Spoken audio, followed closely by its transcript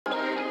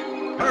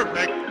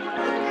Perfect.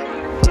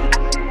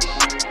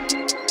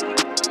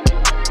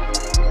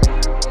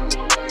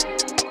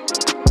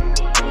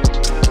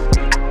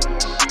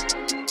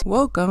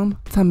 Welcome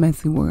to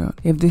Messy World.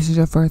 If this is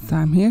your first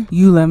time here,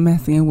 you love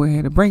messy and we're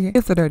here to bring it.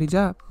 It's a dirty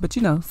job, but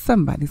you know,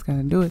 somebody's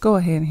gotta do it. Go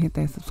ahead and hit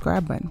that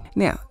subscribe button.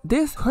 Now,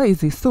 this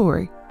crazy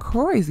story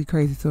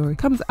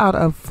comes out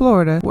of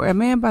Florida, where a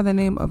man by the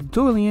name of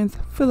Julian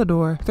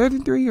Philidor,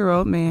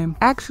 33-year-old man,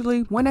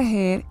 actually went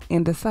ahead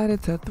and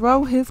decided to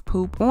throw his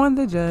poop on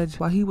the judge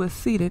while he was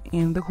seated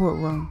in the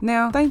courtroom.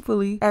 Now,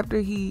 thankfully, after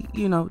he,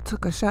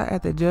 took a shot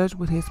at the judge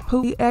with his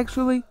poop, he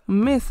actually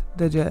missed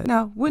the judge.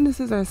 Now,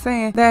 witnesses are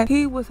saying that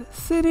he was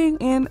sitting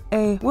in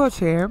a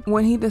wheelchair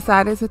when he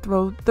decided to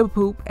throw the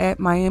poop at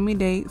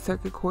Miami-Dade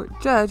Circuit Court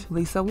Judge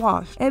Lisa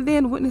Walsh. And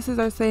then witnesses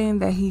are saying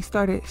that he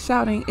started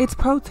shouting, "It's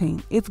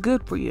protein. It's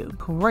good for you."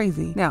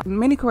 Crazy. Now,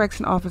 many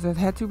correction officers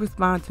had to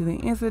respond to the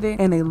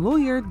incident, and a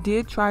lawyer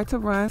did try to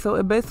run, so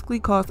it basically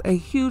caused a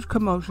huge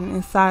commotion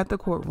inside the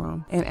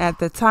courtroom. And at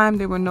the time,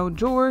 there were no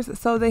jurors,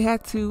 so they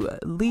had to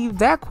leave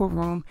that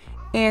courtroom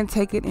and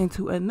take it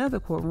into another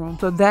courtroom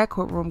so that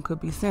courtroom could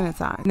be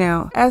sanitized.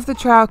 Now, as the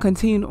trial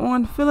continued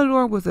on,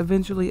 Philidor was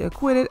eventually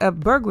acquitted of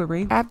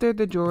burglary after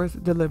the jurors'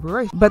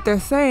 deliberation. But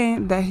they're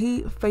saying that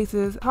he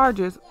faces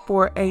charges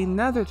for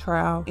another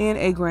trial in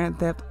a grand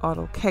theft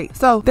auto case.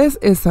 So this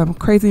is some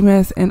crazy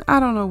mess, and I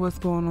don't know what's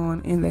going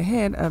on in the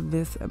head of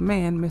this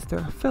man,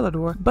 Mr.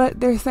 Philidor, but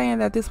they're saying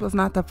that this was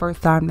not the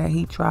first time that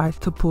he tried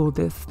to pull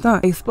this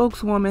stunt. A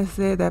spokeswoman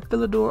said that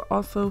Philidor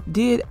also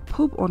did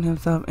poop on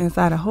himself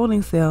inside a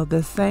holding cell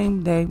the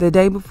same day, the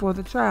day before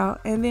the trial,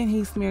 and then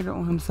he smeared it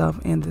on himself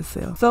in the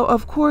cell. So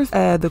of course,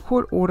 the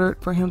court ordered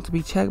for him to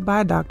be checked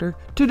by a doctor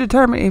to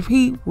determine if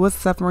he was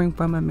suffering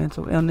from a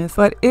mental illness,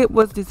 but it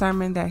was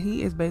determined that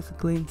he is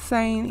basically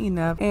sane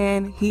enough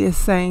and he is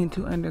sane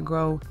to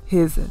undergo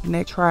his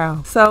next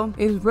trial. So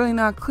it's really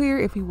not clear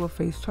if he will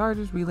face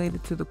charges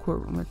related to the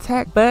courtroom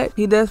attack, but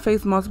he does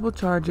face multiple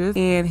charges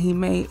and he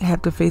may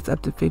have to face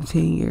up to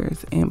 15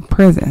 years in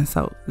prison.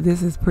 So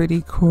this is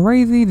pretty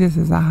crazy. This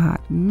is a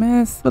hot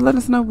mess, but let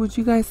us know what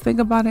you guys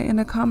think about it in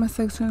the comment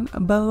section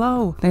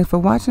below. Thanks for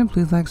watching.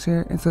 Please like,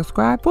 share, and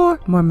subscribe for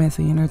more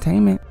messy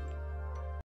entertainment.